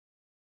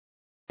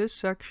This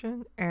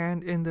section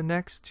and in the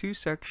next two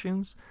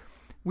sections,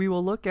 we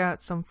will look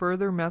at some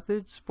further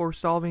methods for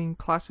solving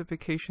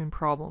classification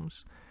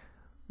problems.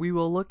 We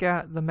will look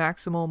at the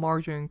maximal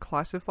margin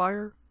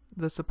classifier,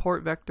 the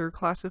support vector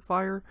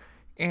classifier,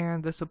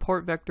 and the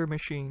support vector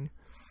machine.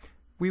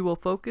 We will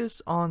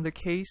focus on the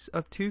case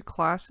of two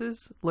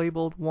classes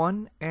labeled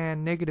 1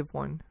 and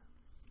 -1.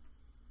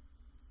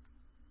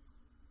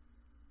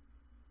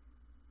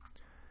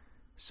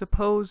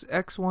 Suppose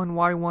x1,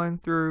 y1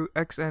 through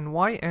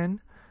xn, yn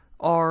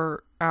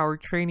are our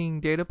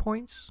training data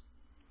points.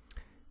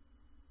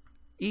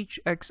 Each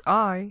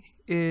xi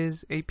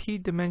is a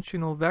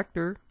p-dimensional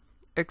vector,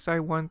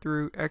 xi1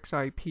 through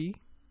xip,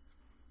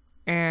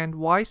 and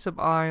y sub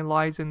I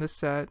lies in the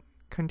set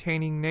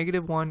containing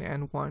 -1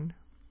 and 1.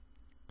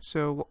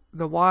 So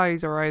the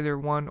y's are either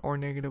 1 or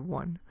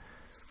 -1.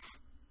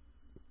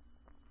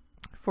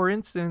 For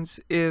instance,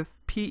 if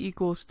p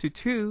equals to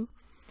 2,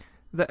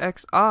 the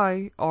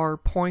xi are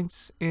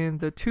points in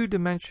the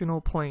two-dimensional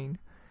plane.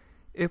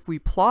 If we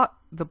plot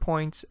the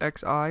points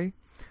xi,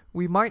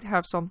 we might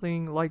have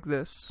something like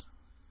this.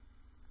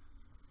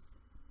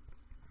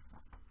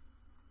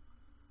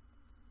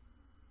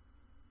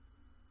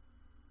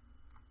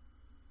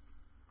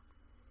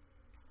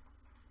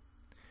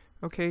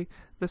 Okay,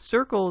 the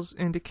circles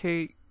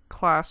indicate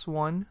class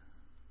 1,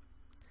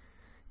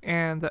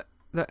 and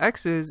the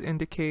x's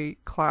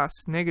indicate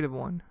class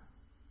 -1.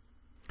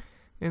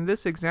 In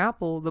this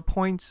example, the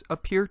points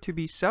appear to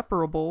be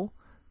separable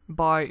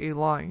by a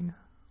line.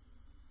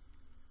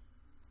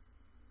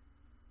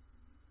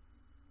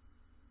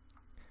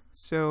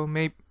 So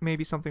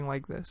maybe something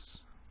like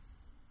this.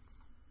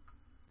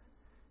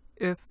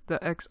 If the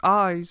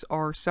xi's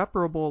are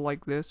separable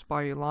like this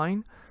by a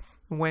line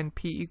when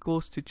p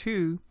equals to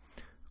 2,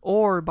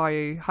 or by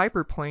a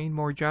hyperplane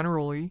more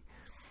generally,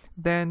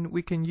 then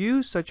we can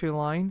use such a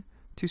line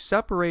to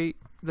separate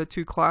the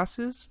two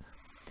classes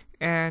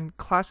and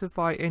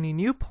classify any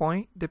new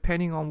point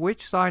depending on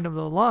which side of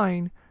the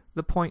line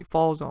the point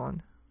falls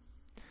on.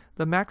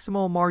 The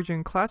maximal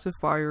margin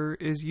classifier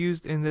is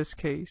used in this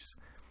case.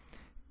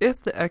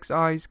 If the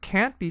xi's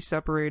can't be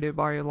separated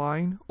by a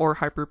line or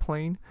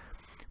hyperplane,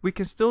 we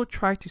can still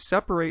try to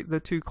separate the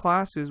two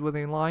classes with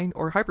a line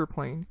or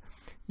hyperplane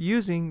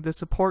using the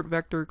support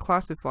vector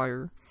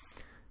classifier.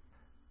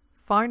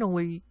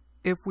 Finally,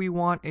 if we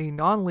want a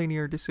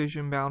nonlinear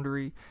decision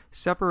boundary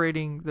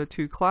separating the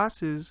two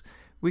classes,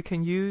 we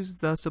can use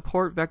the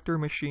support vector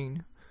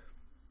machine.